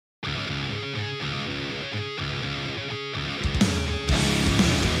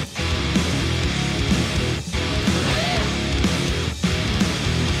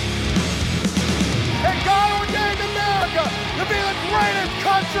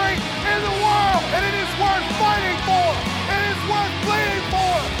country in the world, and it is worth fighting for, and it is worth bleeding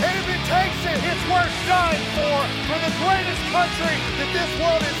for, and if it takes it, it's worth dying for the greatest country that this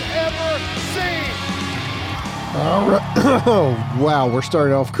world has ever seen. All right. Oh, wow. We're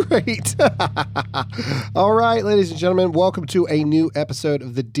starting off great. All right, ladies and gentlemen, welcome to a new episode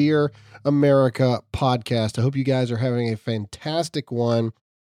of the Dear America podcast. I hope you guys are having a fantastic one.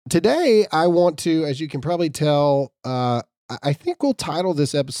 Today, I want to, as you can probably tell, I think we'll title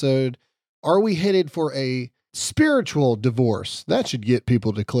this episode, Are We Headed for a Spiritual Divorce? That should get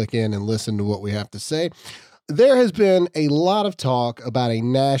people to click in and listen to what we have to say. There has been a lot of talk about a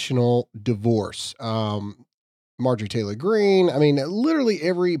national divorce. Marjorie Taylor Greene, I mean, literally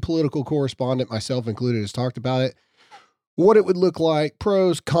every political correspondent, myself included, has talked about it, what it would look like,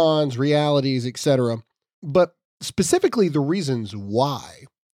 pros, cons, realities, etc. But specifically the reasons why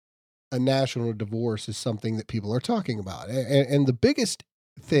a national divorce is something that people are talking about. And the biggest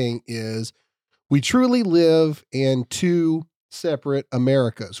thing is we truly live in two separate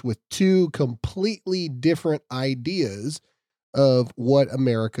Americas with two completely different ideas of what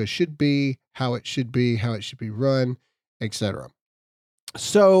America should be, how it should be run, etc.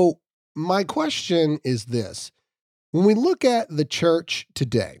 So my question is this. When we look at the church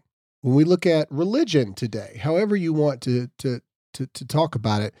today, when we look at religion today, however you want to talk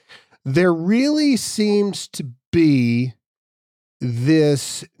about it, there really seems to be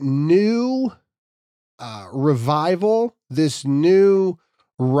this new revival, this new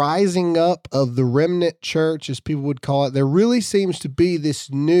rising up of the remnant church, as people would call it. There really seems to be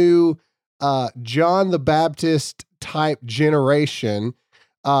this new John the Baptist type generation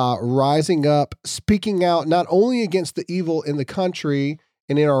rising up, speaking out not only against the evil in the country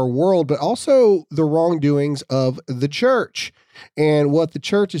and in our world, but also the wrongdoings of the church and what the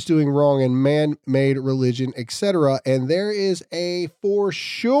church is doing wrong in man-made religion, etc. And there is a for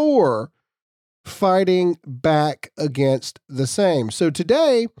sure fighting back against the same. So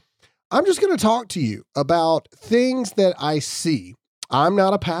today, I'm just going to talk to you about things that I see. I'm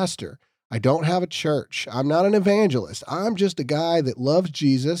not a pastor. I don't have a church. I'm not an evangelist. I'm just a guy that loves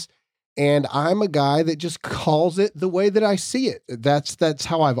Jesus, and I'm a guy that just calls it the way that I see it. That's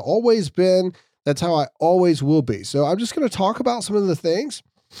how I've always been. That's how I always will be. So I'm just going to talk about some of the things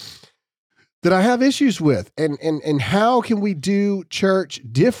that I have issues with, and how can we do church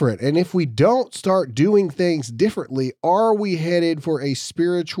different? And if we don't start doing things differently, are we headed for a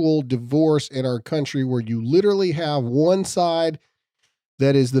spiritual divorce in our country where you literally have one side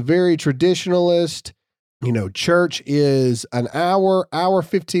that is the very traditionalist, church is an hour,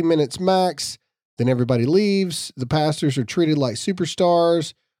 15 minutes max, then everybody leaves. The pastors are treated like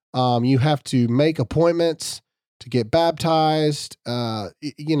superstars. You have to make appointments to get baptized.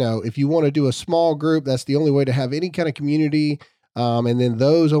 If you want to do a small group, that's the only way to have any kind of community. And then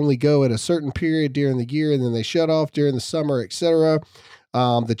those only go at a certain period during the year, and then they shut off during the summer, etc.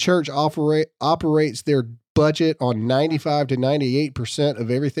 The church operates their budget on 95 to 98% of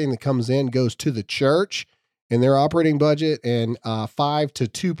everything that comes in goes to the church in their operating budget, and 5 to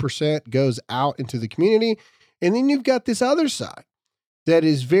 2% goes out into the community. And then you've got this other side that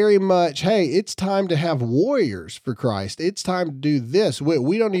is very much, hey, it's time to have warriors for Christ. It's time to do this.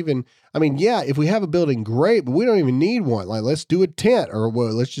 We don't even, if we have a building, great, but we don't even need one. Like, let's do a tent, or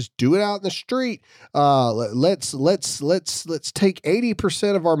let's just do it out in the street. Let's take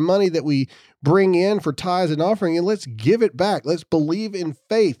 80% of our money that we bring in for tithes and offering, and let's give it back. Let's believe in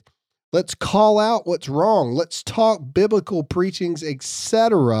faith. Let's call out what's wrong. Let's talk biblical preachings,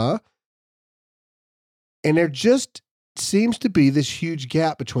 etc. And there just seems to be this huge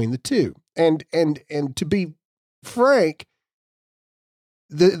gap between the two. And to be frank,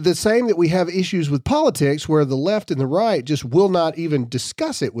 the same that we have issues with politics where the left and the right just will not even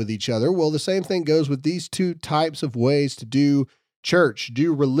discuss it with each other. Well, the same thing goes with these two types of ways to do church,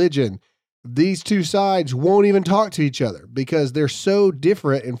 do religion. These two sides won't even talk to each other because they're so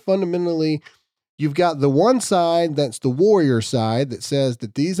different. And fundamentally, you've got the one side that's the warrior side that says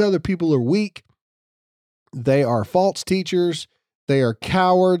that these other people are weak. They are false teachers. They are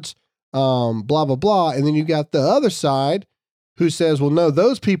cowards, blah, blah, blah. And then you got the other side who says, well, no,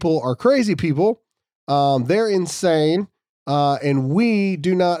 those people are crazy people. They're insane. And we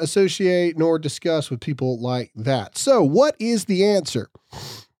do not associate nor discuss with people like that. So what is the answer?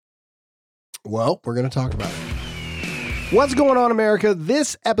 Well, we're going to talk about it. What's going on, America?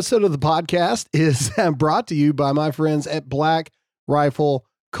 This episode of the podcast is brought to you by my friends at Black Rifle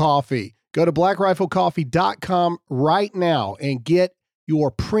Coffee. Go to blackriflecoffee.com right now and get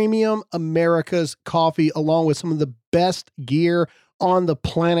your premium America's coffee along with some of the best gear on the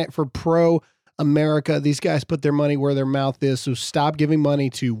planet for pro America. These guys put their money where their mouth is. So stop giving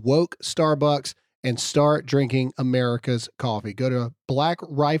money to woke Starbucks and start drinking America's coffee. Go to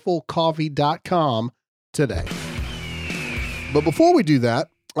blackriflecoffee.com today. But before we do that,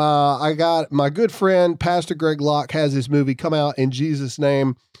 I got my good friend, Pastor Greg Locke, has his movie Come Out in Jesus'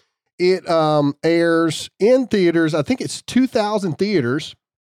 Name. It airs in theaters. I think it's 2,000 theaters,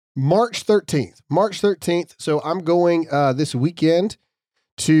 March 13th. So I'm going this weekend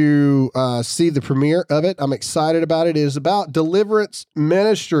to see the premiere of it. I'm excited about it. It is about deliverance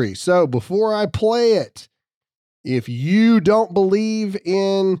ministry. So before I play it, if you don't believe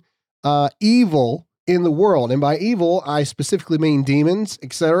in evil in the world, and by evil, I specifically mean demons,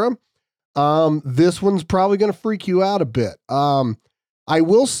 etc., this one's probably going to freak you out a bit. I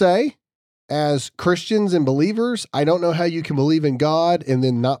will say, as Christians and believers, I don't know how you can believe in God and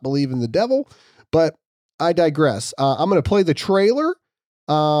then not believe in the devil, but I digress. I'm going to play the trailer.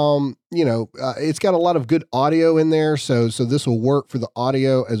 It's got a lot of good audio in there, so this will work for the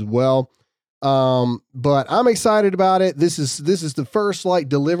audio as well. But I'm excited about it. This is the first like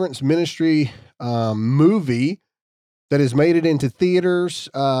deliverance ministry movie that has made it into theaters.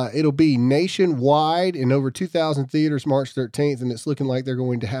 It'll be nationwide in over 2,000 theaters March 13th, and it's looking like they're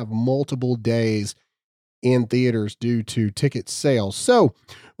going to have multiple days in theaters due to ticket sales. So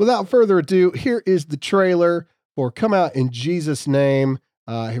without further ado, here is the trailer for Come Out in Jesus' Name.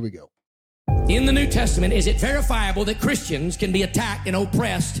 Here we go. In the New Testament, is it verifiable that Christians can be attacked and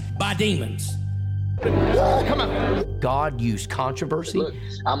oppressed by demons? Come on. God used controversy. Look,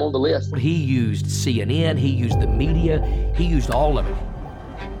 I'm on the list. He used CNN. He used the media. He used all of it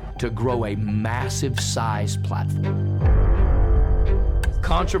to grow a massive size platform.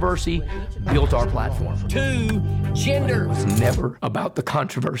 Controversy built our platform. 2, gender. It was never about the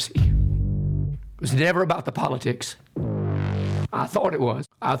controversy. It was never about the politics. I thought it was.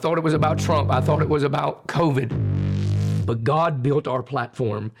 I thought it was about Trump. I thought it was about COVID. But God built our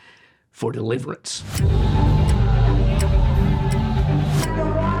platform for deliverance.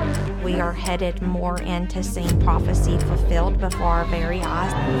 We are headed more into seeing prophecy fulfilled before our very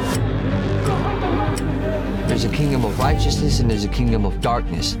eyes. There's a kingdom of righteousness and there's a kingdom of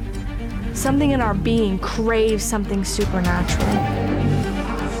darkness. Something in our being craves something supernatural.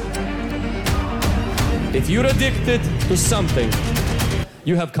 If you're addicted to something,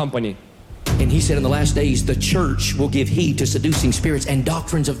 you have company. And he said in the last days, the church will give heed to seducing spirits and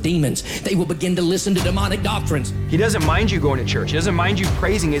doctrines of demons. They will begin to listen to demonic doctrines. He doesn't mind you going to church. He doesn't mind you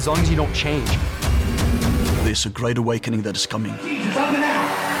praising as long as you don't change. There's a great awakening that is coming. Jesus, up and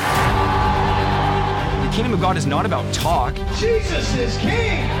out. The kingdom of God is not about talk. Jesus is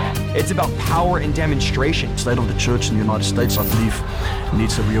king! It's about power and demonstration. The state of the church in the United States, I believe,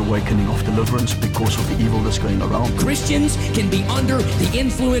 needs a reawakening of deliverance because of the evil that's going around. Christians can be under the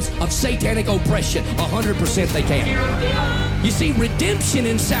influence of satanic oppression. 100% they can. You see, redemption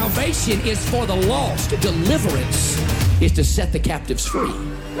and salvation is for the lost. Deliverance is to set the captives free.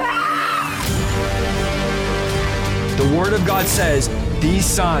 The word of God says, these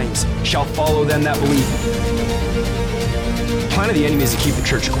signs shall follow them that believe. The plan of the enemy is to keep the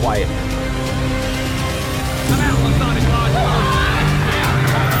church quiet. Come out, let's not acknowledge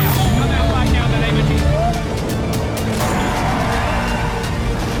Come out right now in the name of Jesus.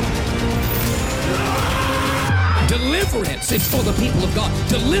 Deliverance is for the people of God.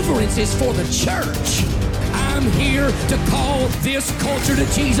 Deliverance is for the church. I'm here to call this culture to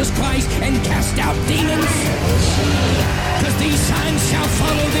Jesus Christ and cast out demons. Because these signs shall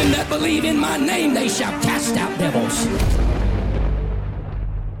follow them that believe in my name. They shall cast out devils.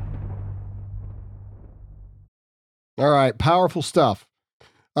 All right, powerful stuff.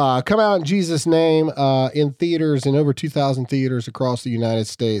 Come Out in Jesus' Name in theaters, in over 2,000 theaters across the United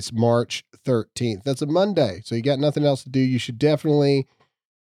States, March 13th. That's a Monday, so you got nothing else to do. You should definitely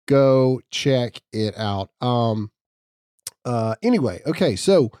go check it out. Anyway, okay,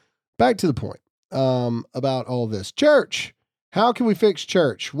 so back to the point about all this. Church. How can we fix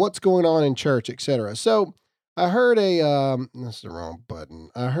church? What's going on in church, etc.? So I heard that's the wrong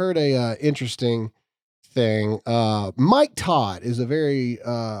button. I heard a interesting thing. Mike Todd is a very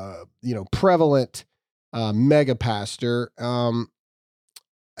prevalent mega pastor. How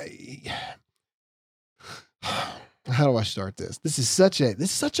do I start this? This is such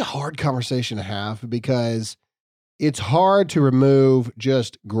a hard conversation to have because it's hard to remove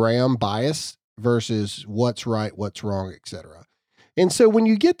just Graham bias versus what's right, what's wrong, etc. And so when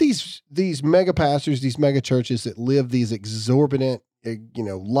you get these mega pastors, these mega churches that live these exorbitant,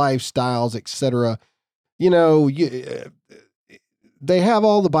 lifestyles, etc., they have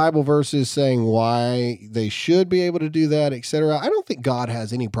all the Bible verses saying why they should be able to do that, etc. I don't think God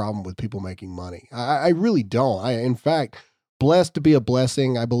has any problem with people making money. I really don't. In fact, blessed to be a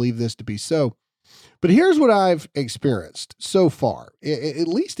blessing. I believe this to be so. But here's what I've experienced so far, at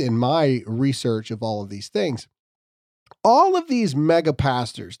least in my research of all of these things. All of these mega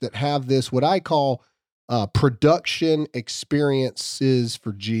pastors that have this, what I call production experiences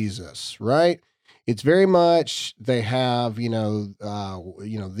for Jesus, right? It's very much, they have,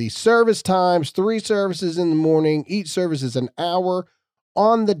 these service times, 3 services in the morning. Each service is an hour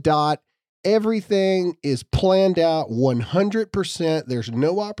on the dot. Everything is planned out 100%. There's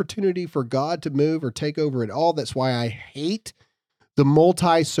no opportunity for God to move or take over at all. That's why I hate the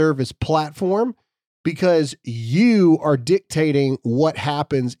multi-service platform, because you are dictating what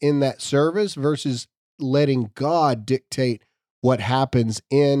happens in that service versus letting God dictate what happens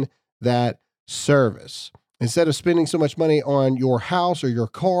in that service. Instead of spending so much money on your house or your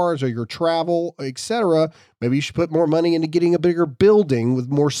cars or your travel, etc., maybe you should put more money into getting a bigger building with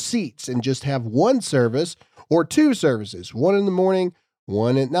more seats and just have one service or 2 services, one in the morning,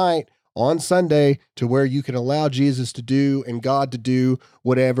 one at night on Sunday, to where you can allow Jesus to do and God to do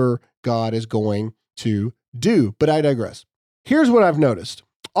whatever God is going to do. But I digress. Here's what I've noticed.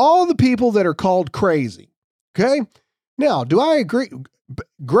 All the people that are called crazy, okay? Now, do I agree?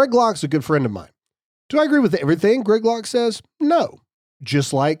 Greg Locke's a good friend of mine. Do I agree with everything Greg Locke says? No.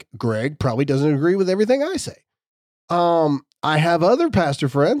 Just like Greg probably doesn't agree with everything I say. I have other pastor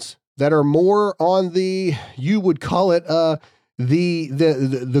friends that are more on the, you would call it,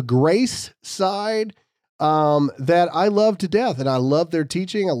 the grace side, that I love to death, and I love their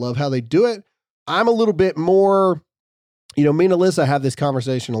teaching. I love how they do it. I'm a little bit more, me and Alyssa have this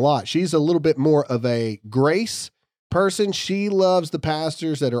conversation a lot. She's a little bit more of a grace person. She loves the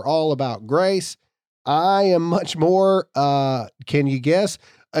pastors that are all about grace. I am much more, can you guess,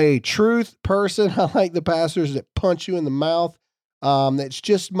 a truth person. I like the pastors that punch you in the mouth. That's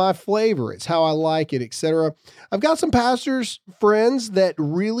just my flavor. It's how I like it, etc. I've got some pastors friends that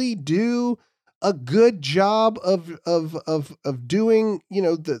really do a good job of doing,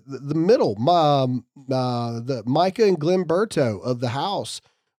 the middle, the Micah and Glenn Berto of the House,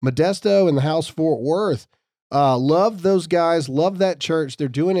 Modesto and the House Fort Worth. Love those guys. Love that church. They're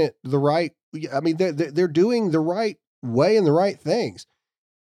doing it the right. I mean, they're doing the right way and the right things.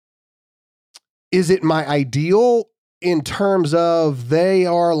 Is it my ideal in terms of they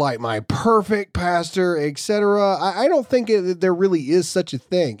are like my perfect pastor, etc.? I don't think there really is such a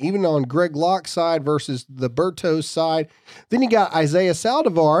thing, even on Greg Locke's side versus the Berto side. Then you got Isaiah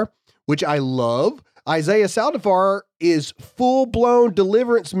Saldivar, which I love. Isaiah Saldivar is full-blown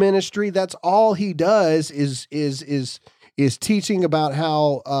deliverance ministry. That's all he does is teaching about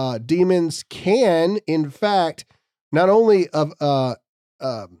how demons can, in fact, not only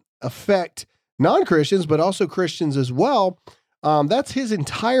affect non-Christians, but also Christians as well. That's his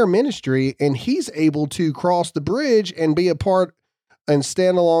entire ministry, and he's able to cross the bridge and be a part and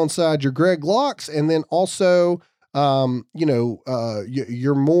stand alongside your Greg Locks, and then also,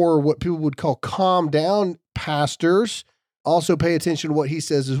 you're more what people would call calm down pastors. Also pay attention to what he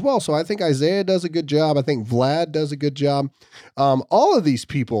says as well. So I think Isaiah does a good job. I think Vlad does a good job. All of these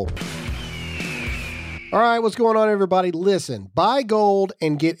people. All right, what's going on, everybody? Listen, buy gold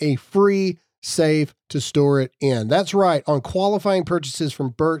and get a free safe to store it in. That's right. On qualifying purchases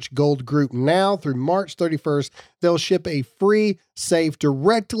from Birch Gold Group now through March 31st, they'll ship a free safe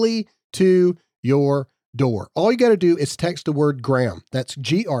directly to your door. All you got to do is text the word Graham. That's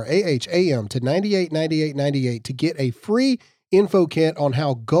GRAHAM to 989898 to get a free info kit on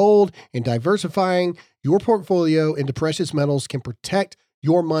how gold and diversifying your portfolio into precious metals can protect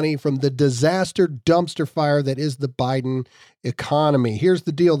your money from the disaster dumpster fire that is the Biden economy. Here's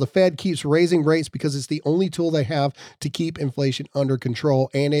the deal. The Fed keeps raising rates because it's the only tool they have to keep inflation under control,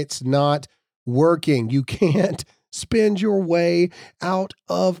 and it's not working. You can't spend your way out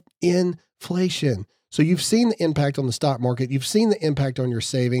of inflation. So you've seen the impact on the stock market. You've seen the impact on your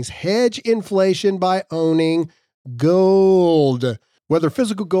savings. Hedge inflation by owning gold. Whether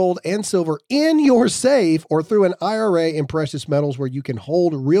physical gold and silver in your safe or through an IRA in precious metals where you can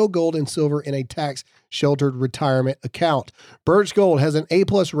hold real gold and silver in a tax-sheltered retirement account. Birch Gold has an A+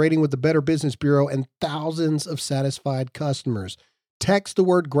 rating with the Better Business Bureau and thousands of satisfied customers. Text the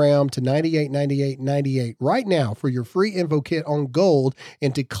word Graham to 989898 right now for your free info kit on gold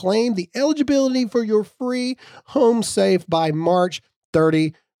and to claim the eligibility for your free home safe by March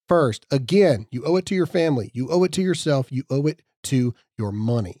 31st. Again, you owe it to your family. You owe it to yourself. You owe it to your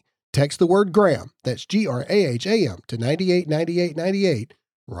money. Text the word Graham, that's GRAHAM, to 989898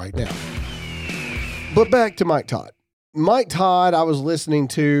 right now. But back to Mike Todd. Mike Todd, I was listening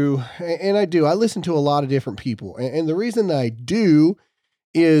to, and I listen to a lot of different people. And the reason that I do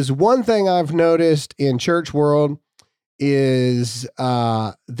is one thing I've noticed in church world is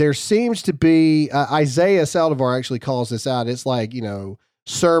there seems to be, Isaiah Saldivar actually calls this out. It's like,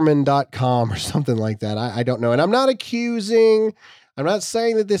 sermon.com or something like that. I don't know. And I'm not saying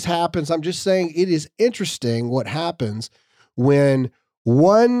that this happens. I'm just saying it is interesting what happens when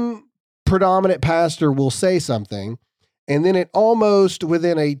one predominant pastor will say something, and then it almost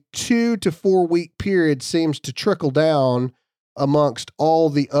within a 2 to 4 week period seems to trickle down amongst all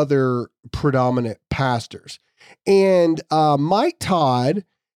the other predominant pastors. And Mike Todd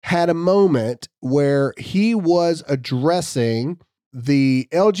had a moment where he was addressing the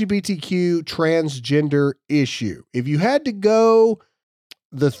LGBTQ transgender issue. If you had to go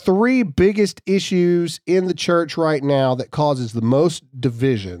the 3 biggest issues in the church right now that causes the most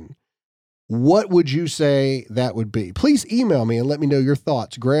division, what would you say that would be? Please email me and let me know your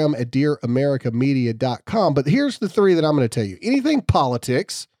thoughts. Graham@DearAmericaMedia.com. But here's the 3 that I'm going to tell you. Anything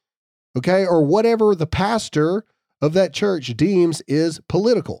politics, okay, or whatever the pastor of that church deems is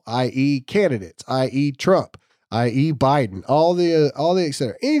political, i.e. candidates, i.e. Trump, i.e. Biden, all the et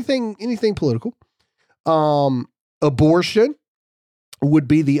cetera. Anything political. Abortion would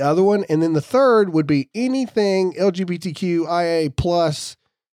be the other one. And then the third would be anything LGBTQIA plus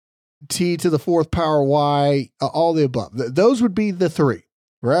T to the 4th power Y, all the above. Those would be the 3,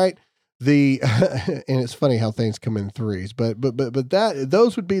 right? And it's funny how things come in 3s, but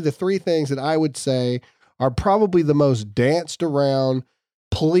those would be the 3 things that I would say are probably the most danced around.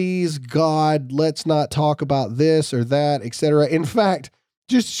 Please God, let's not talk about this or that, etc. In fact,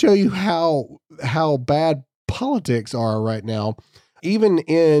 just to show you how bad politics are right now, even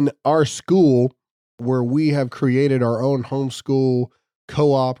in our school where we have created our own homeschool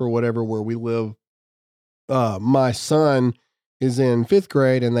co-op or whatever where we live, my son is in 5th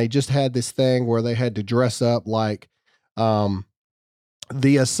grade, and they just had this thing where they had to dress up like,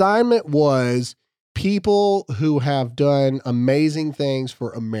 the assignment was people who have done amazing things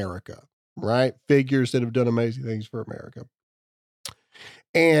for America, right? Figures that have done amazing things for America.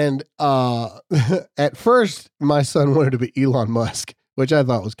 And at first, my son wanted to be Elon Musk, which I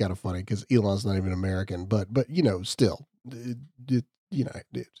thought was kind of funny because Elon's not even American, but still,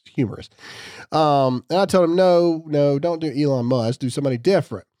 it's humorous. And I told him, no, don't do Elon Musk, do somebody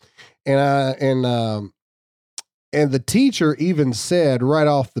different. And the teacher even said right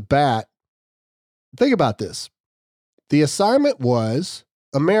off the bat, think about this. The assignment was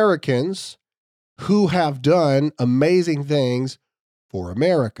Americans who have done amazing things for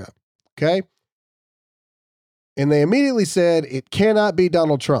America. Okay. And they immediately said it cannot be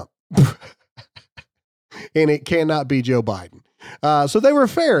Donald Trump and it cannot be Joe Biden. So they were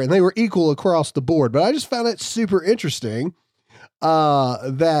fair and they were equal across the board. But I just found it super interesting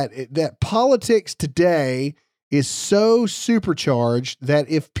that politics today is so supercharged that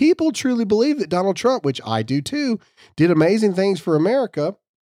if people truly believe that Donald Trump, which I do too, did amazing things for America,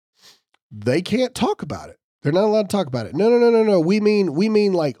 they can't talk about it. They're not allowed to talk about it. No. We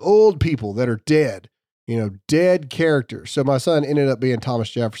mean like old people that are dead, dead characters. So my son ended up being Thomas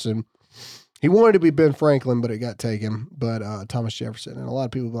Jefferson. He wanted to be Ben Franklin, but it got taken. But Thomas Jefferson, and a lot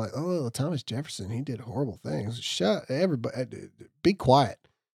of people were like, "Oh, Thomas Jefferson, he did horrible things." Shut everybody, be quiet.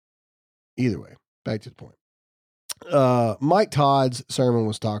 Either way, back to the point. Mike Todd's sermon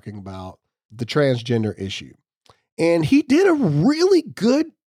was talking about the transgender issue, and he did a really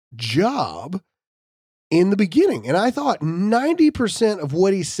good job in the beginning. And I thought 90% of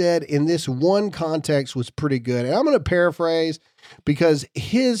what he said in this one context was pretty good. And I'm going to paraphrase because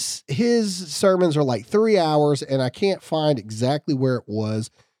his sermons are like 3 hours and I can't find exactly where it was,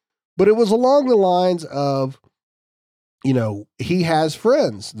 but it was along the lines of, he has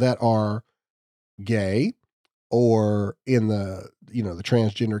friends that are gay or in the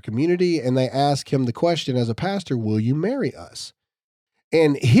transgender community. And they ask him the question as a pastor, will you marry us?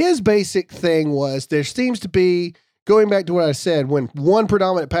 And his basic thing was there seems to be, going back to what I said, when one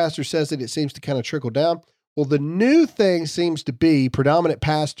predominant pastor says it seems to kind of trickle down. Well, the new thing seems to be predominant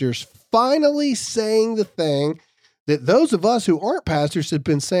pastors finally saying the thing that those of us who aren't pastors have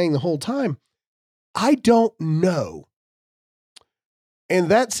been saying the whole time. I don't know. And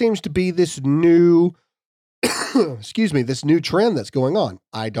that seems to be this new, this new trend that's going on.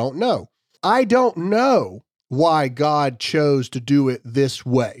 I don't know. I don't know why God chose to do it this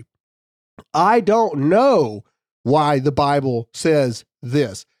way. I don't know why the Bible says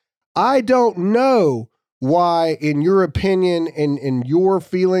this. I don't know why, in your opinion and in your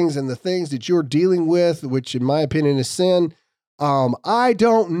feelings and the things that you're dealing with, which in my opinion is sin, I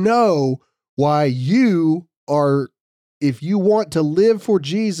don't know why you are if you want to live for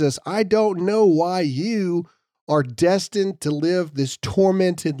Jesus, I don't know why you are destined to live this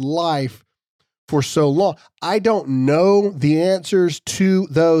tormented life for so long. I don't know the answers to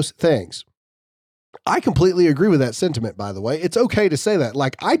those things. I completely agree with that sentiment, by the way. It's okay to say that.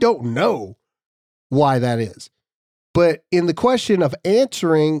 Like, I don't know why that is. But in the question of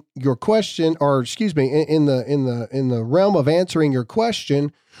answering your question, or excuse me, in the realm of answering your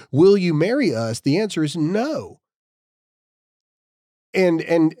question, will you marry us? The answer is no.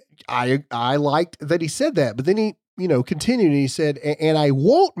 And I liked that he said that, but then he, continued and he said, and I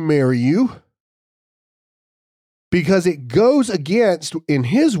won't marry you because it goes against, in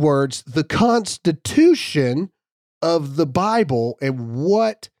his words, the Constitution of the Bible and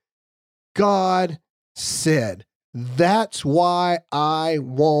what God said. That's why I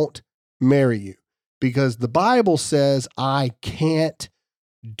won't marry you, because the Bible says I can't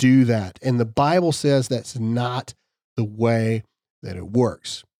do that. And the Bible says that's not the way that it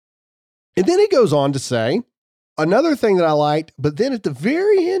works. And then he goes on to say another thing that I liked, but then at the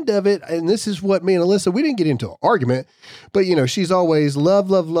very end of it, and this is what me and Alyssa, we didn't get into an argument, but she's always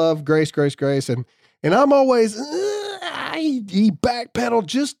love, love, love, grace, grace, grace. And I'm always, he backpedaled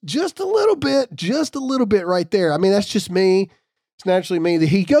just a little bit right there. I mean, that's just me. It's naturally me.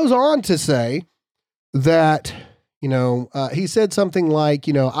 He goes on to say that, he said something like,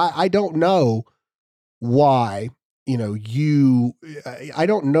 I don't know why, I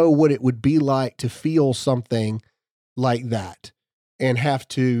don't know what it would be like to feel something like that and have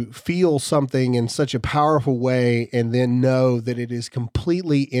to feel something in such a powerful way and then know that it is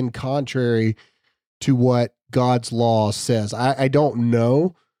completely in contrary to what God's law says. I don't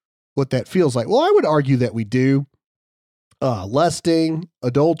know what that feels like. Well, I would argue that we do. Lusting,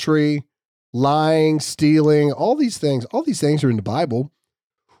 adultery, lying, stealing, all these things are in the Bible.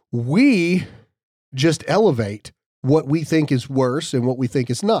 We just elevate what we think is worse and what we think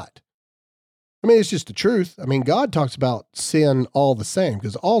is not. I mean, it's just the truth. I mean, God talks about sin all the same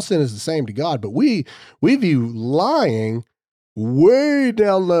because all sin is the same to God, but we view lying way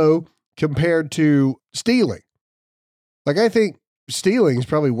down low compared to stealing. Like, I think stealing is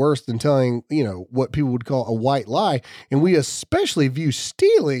probably worse than telling, what people would call a white lie. And we especially view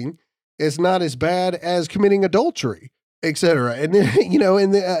stealing as not as bad as committing adultery, etc. And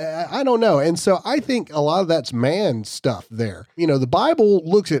then, I don't know. And so I think a lot of that's man stuff there. The Bible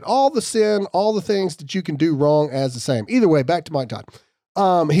looks at all the sin, all the things that you can do wrong as the same. Either way, back to Mike Todd.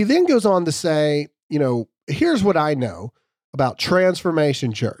 He then goes on to say, here's what I know about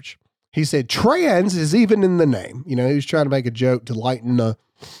Transformation Church. He said, trans is even in the name. He was trying to make a joke to lighten the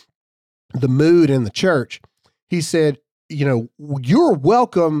mood in the church. He said, you're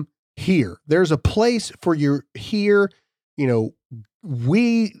welcome here. There's a place for you here.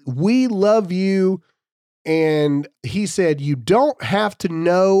 We love you. And he said, you don't have to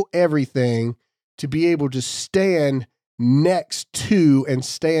know everything to be able to stand next to and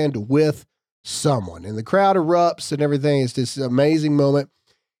stand with someone. And the crowd erupts and everything. It's this amazing moment.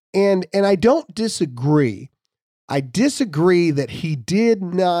 And I don't disagree. I disagree that he did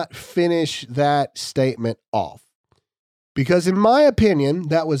not finish that statement off. Because in my opinion,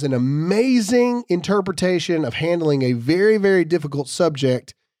 that was an amazing interpretation of handling a very, very difficult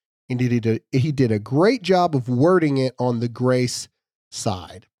subject. And he did a great job of wording it on the grace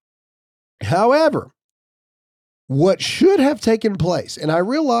side. However, what should have taken place, and I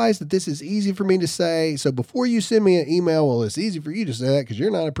realize that this is easy for me to say, so before you send me an email, well, it's easy for you to say that because you're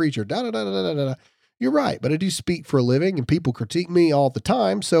not a preacher, You're right, but I do speak for a living and people critique me all the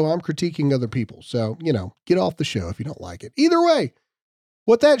time, so I'm critiquing other people. So, get off the show if you don't like it. Either way,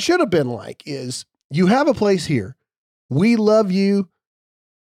 what that should have been like is you have a place here. We love you.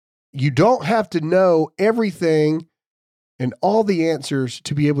 You don't have to know everything and all the answers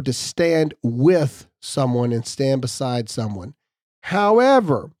to be able to stand with someone and stand beside someone.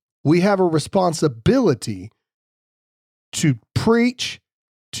 However, we have a responsibility to preach,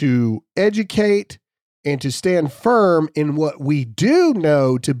 to educate, and to stand firm in what we do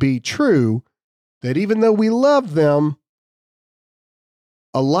know to be true, that even though we love them,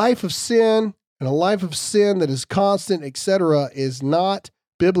 a life of sin and a life of sin that is constant, etc., is not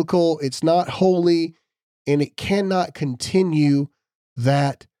biblical, it's not holy, and it cannot continue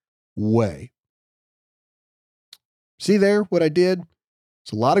that way. See there what I did?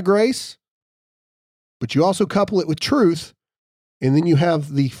 It's a lot of grace, but you also couple it with truth, and then you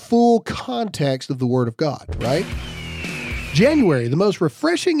have the full context of the Word of God, right? January, the most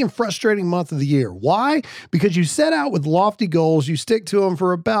refreshing and frustrating month of the year. Why? Because you set out with lofty goals, you stick to them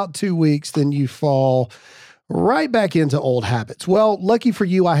for about 2 weeks, then you fall Right back into old habits. Well, lucky for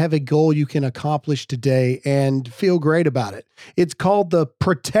you, I have a goal you can accomplish today and feel great about it. It's called the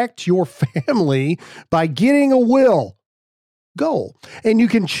Protect Your Family by Getting a Will goal. And you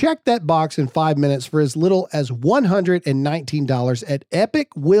can check that box in 5 minutes for as little as $119 at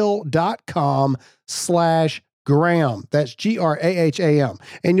epicwill.com/Graham. That's Graham.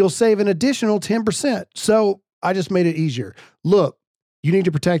 And you'll save an additional 10%. So I just made it easier. Look, you need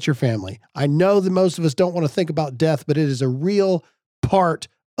to protect your family. I know that most of us don't want to think about death, but it is a real part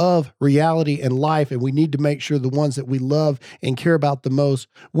of reality and life, and we need to make sure the ones that we love and care about the most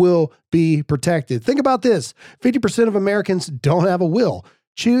will be protected. Think about this. 50% of Americans don't have a will.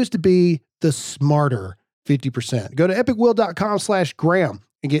 Choose to be the smarter 50%. Go to epicwill.com/Graham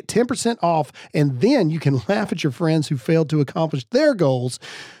and get 10% off, and then you can laugh at your friends who failed to accomplish their goals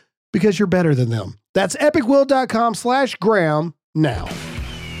because you're better than them. That's epicwill.com/Graham now.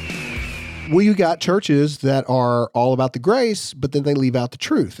 Well, you got churches that are all about the grace, but then they leave out the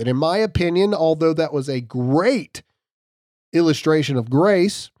truth. And in my opinion, although that was a great illustration of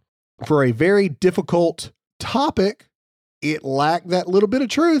grace for a very difficult topic, it lacked that little bit of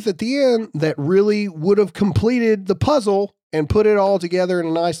truth at the end that really would have completed the puzzle and put it all together in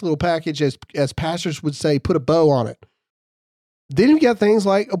a nice little package, as pastors would say, put a bow on it. Then you got things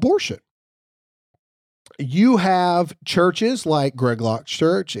like abortion. You have churches like Greg Locke's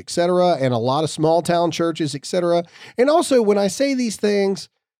church, et cetera, and a lot of small town churches, et cetera. And also, when I say these things,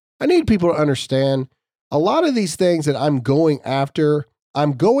 I need people to understand a lot of these things that I'm going after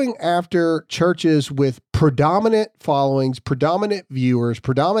churches with predominant followings, predominant viewers,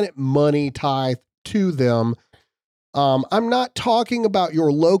 predominant money tithe to them. I'm not talking about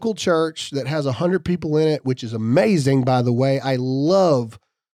your local church that has 100 people in it, which is amazing, by the way. I love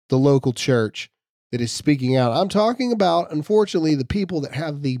the local church that is speaking out. I'm talking about, unfortunately, the people that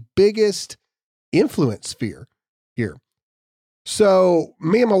have the biggest influence sphere here. So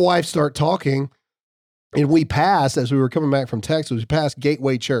me and my wife start talking, and we passed, as we were coming back from Texas, we passed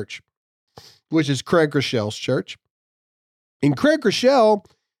Gateway Church, which is Craig Groeschel's church. And Craig Groeschel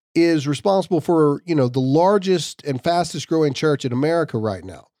is responsible for, the largest and fastest growing church in America right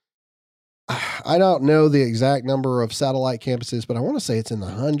now. I don't know the exact number of satellite campuses, but I want to say it's in the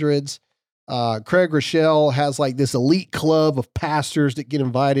hundreds. Craig Groeschel has like this elite club of pastors that get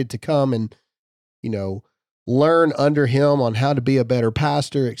invited to come and, learn under him on how to be a better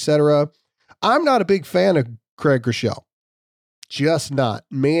pastor, etc. I'm not a big fan of Craig Groeschel. Just not.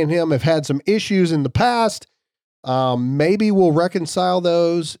 Me and him have had some issues in the past. Maybe we'll reconcile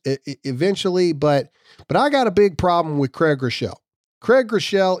those eventually, but I got a big problem with Craig Groeschel. Craig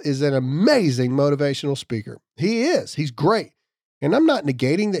Groeschel is an amazing motivational speaker. He is. He's great. And I'm not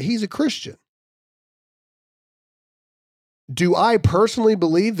negating that he's a Christian. Do I personally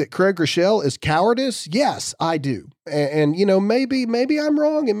believe that Craig Groeschel is cowardice? Yes, I do. And maybe I'm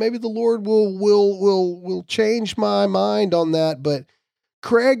wrong, and maybe the Lord will change my mind on that. But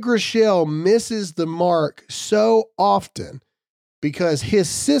Craig Groeschel misses the mark so often because his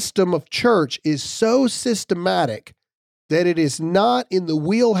system of church is so systematic that it is not in the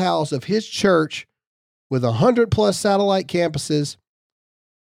wheelhouse of his church with 100+ satellite campuses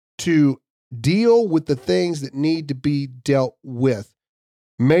to deal with the things that need to be dealt with.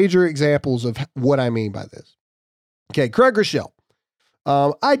 Major examples of what I mean by this. Okay, Craig Groeschel.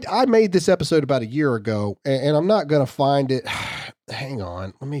 I made this episode about a year ago, and I'm not going to find it. Hang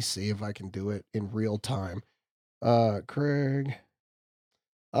on. Let me see if I can do it in real time. Craig.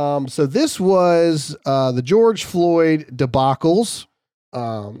 So this was the George Floyd debacles.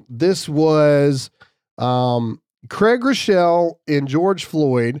 This was Craig Groeschel and George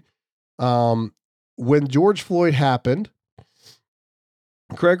Floyd. When George Floyd happened,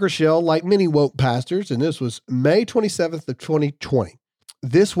 Craig Groeschel, like many woke pastors, and this was May 27th of 2020.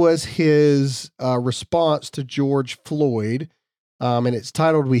 This was his response to George Floyd, and it's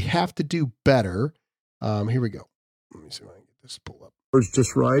titled, "We Have to Do Better." Here we go. Let me see if I can get this pulled up. It's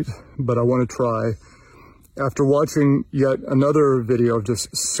just right, but I want to try. After watching yet another video of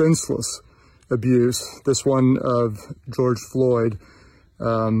just senseless abuse, this one of George Floyd,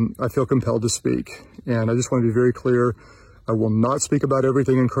 I feel compelled to speak. And I just want to be very clear. I will not speak about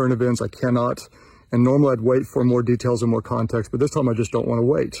everything in current events. I cannot. And normally I'd wait for more details and more context, but this time I just don't want to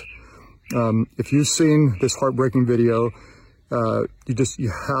wait. If you've seen this heartbreaking video,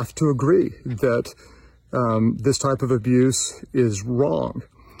 you have to agree that this type of abuse is wrong.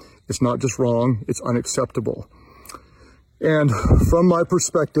 It's not just wrong, it's unacceptable. And from my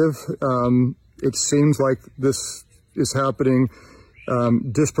perspective, it seems like this is happening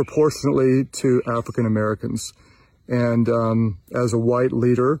disproportionately to African Americans. And as a white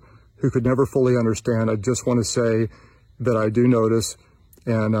leader who could never fully understand, I just want to say that I do notice,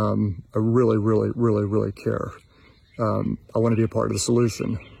 and I really, really, really, really care. I want to be a part of the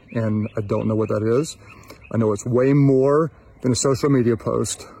solution, and I don't know what that is. I know it's way more than a social media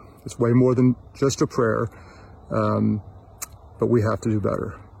post. It's way more than just a prayer, but we have to do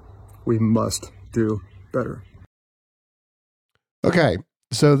better. We must do better. Okay,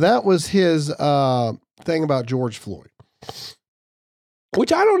 so that was his thing about George Floyd,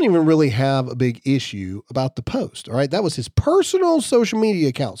 which I don't even really have a big issue about the post, all right? That was his personal social media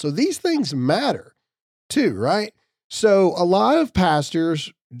account. So these things matter too, right? So a lot of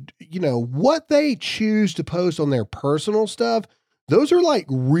pastors, you know, what they choose to post on their personal stuff, those are like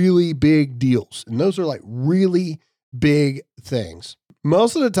really big deals. And those are like really big things.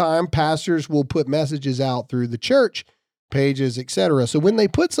 Most of the time, pastors will put messages out through the church pages, etc. So when they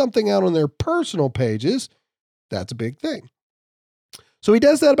put something out on their personal pages, that's a big thing. So he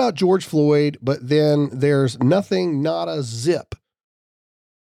does that about George Floyd, but then there's nothing, not a zip.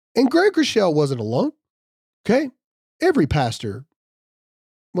 And Greg Rochelle wasn't alone. Okay. Every pastor,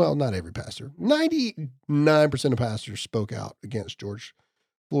 well, not every pastor, 99% of pastors spoke out against George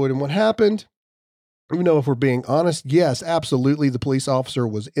Floyd. And what happened, you know, if we're being honest, yes, absolutely, the police officer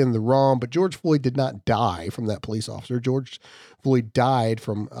was in the wrong, but George Floyd did not die from that police officer. George Floyd died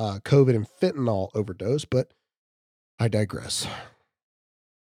from COVID and fentanyl overdose, but I digress.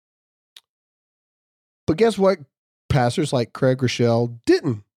 But guess what pastors like Craig Rochelle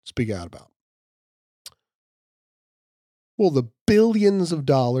didn't speak out about? Well, the billions of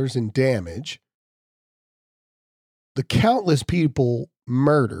dollars in damage, the countless people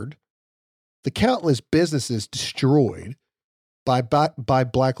murdered, the countless businesses destroyed by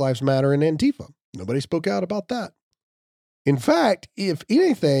Black Lives Matter and Antifa. Nobody spoke out about that. In fact, if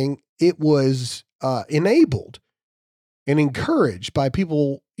anything, it was enabled and encouraged by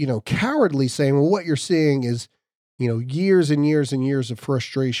people, you know, cowardly saying, well, what you're seeing is, you know, years and years and years of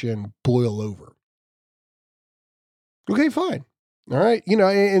frustration boil over. Okay, fine. All right. You know,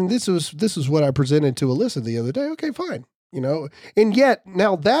 and this is what I presented to Alyssa the other day. Okay, fine. You know, and yet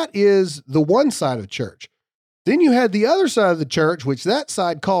now that is the one side of the church. Then you had the other side of the church, which that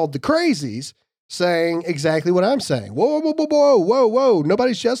side called the crazies, saying exactly what I'm saying. Whoa, whoa, whoa, whoa, whoa, whoa.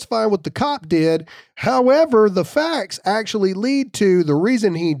 Nobody's justifying what the cop did. However, the facts actually lead to the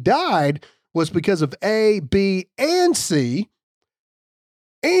reason he died was because of A, B, and C.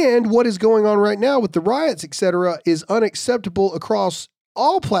 And what is going on right now with the riots, etc., is unacceptable across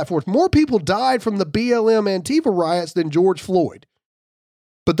all platforms. More people died from the BLM Antifa riots than George Floyd.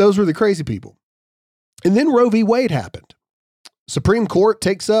 But those were the crazy people. And then Roe v. Wade happened. Supreme Court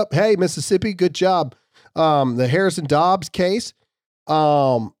takes up, hey, Mississippi, good job. The Harrison Dobbs case.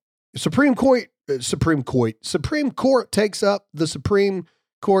 Supreme Court takes up the Supreme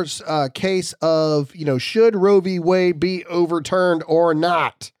Court's case of, you know, should Roe v. Wade be overturned or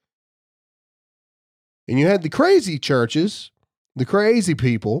not? And you had the crazy churches, the crazy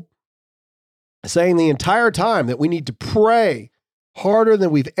people saying the entire time that we need to pray harder than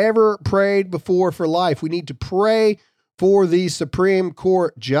we've ever prayed before for life. We need to pray for these Supreme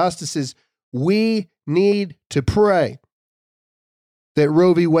Court justices. We need to pray that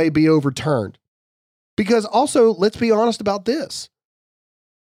Roe v. Wade be overturned. Because also, let's be honest about this.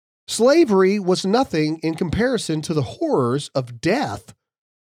 Slavery was nothing in comparison to the horrors of death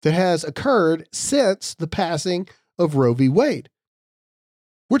that has occurred since the passing of Roe v. Wade.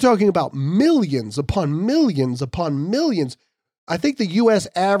 We're talking about millions upon millions upon millions. I think the U.S.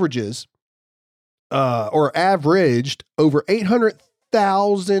 averages or averaged over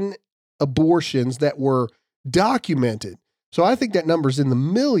 800,000 abortions that were documented. So I think that number's in the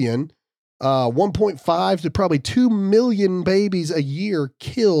million. 1.5 to probably 2 million babies a year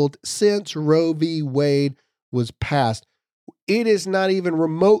killed since Roe v. Wade was passed. It is not even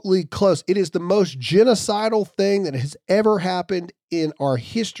remotely close. It is the most genocidal thing that has ever happened in our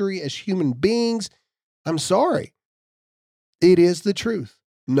history as human beings. I'm sorry. It is the truth.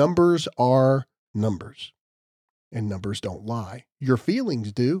 Numbers are numbers, and numbers don't lie. Your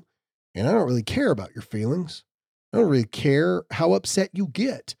feelings do, and I don't really care about your feelings. I don't really care how upset you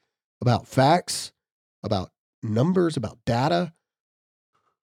get about facts, about numbers, about data.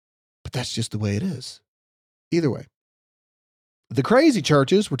 But that's just the way it is. Either way. The crazy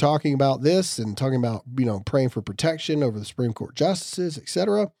churches were talking about this and talking about, you know, praying for protection over the Supreme Court justices,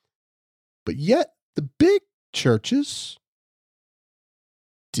 etc. But yet the big churches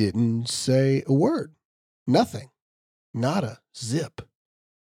didn't say a word. Nothing. Not a zip.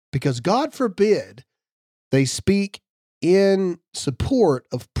 Because God forbid they speak in support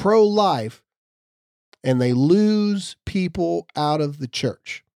of pro-life and they lose people out of the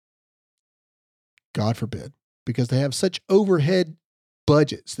church. God forbid, because they have such overhead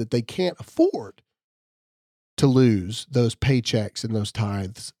budgets that they can't afford to lose those paychecks and those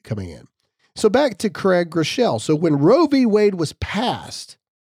tithes coming in. So back to Craig Groeschel. So when Roe v. Wade was passed,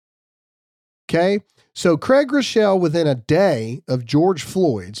 okay, so Craig Groeschel, within a day of George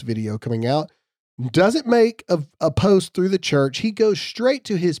Floyd's video coming out, doesn't make a post through the church. He goes straight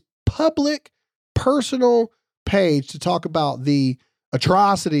to his public, personal page to talk about the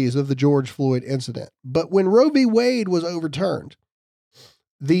atrocities of the George Floyd incident. But when Roe v. Wade was overturned,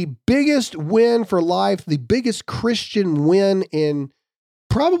 the biggest win for life, the biggest Christian win in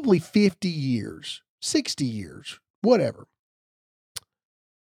probably 50 years, 60 years, whatever.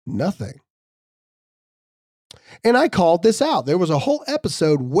 Nothing. And I called this out. There was a whole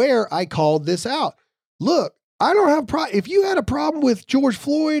episode where I called this out. Look, I don't have a problem. If you had a problem with George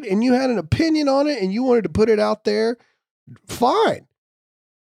Floyd and you had an opinion on it and you wanted to put it out there, fine.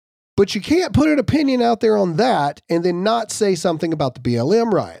 But you can't put an opinion out there on that and then not say something about the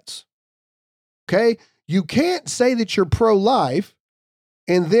BLM riots. Okay? You can't say that you're pro-life,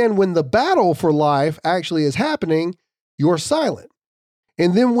 and then when the battle for life actually is happening, you're silent.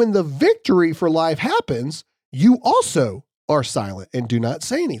 And then when the victory for life happens, you also are silent and do not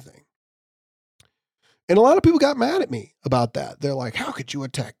say anything. And a lot of people got mad at me about that. They're like, how could you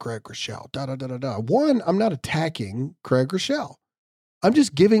attack Craig Groeschel? Da, da, da, da, da. One, I'm not attacking Craig Groeschel. I'm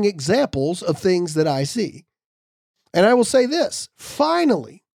just giving examples of things that I see. And I will say this,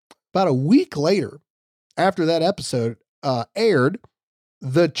 finally, about a week later, after that episode aired,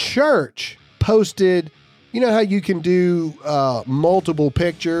 the church posted, you know how you can do multiple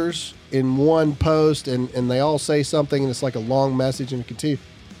pictures in one post and they all say something and it's like a long message and it continues.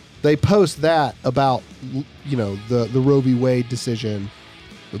 They post that about, you know, the Roe v. Wade decision,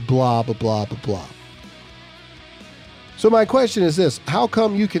 blah, blah, blah, blah, blah. So my question is this: how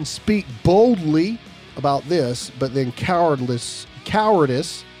come you can speak boldly about this, but then cowardice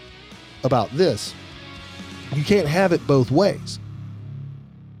about this? You can't have it both ways.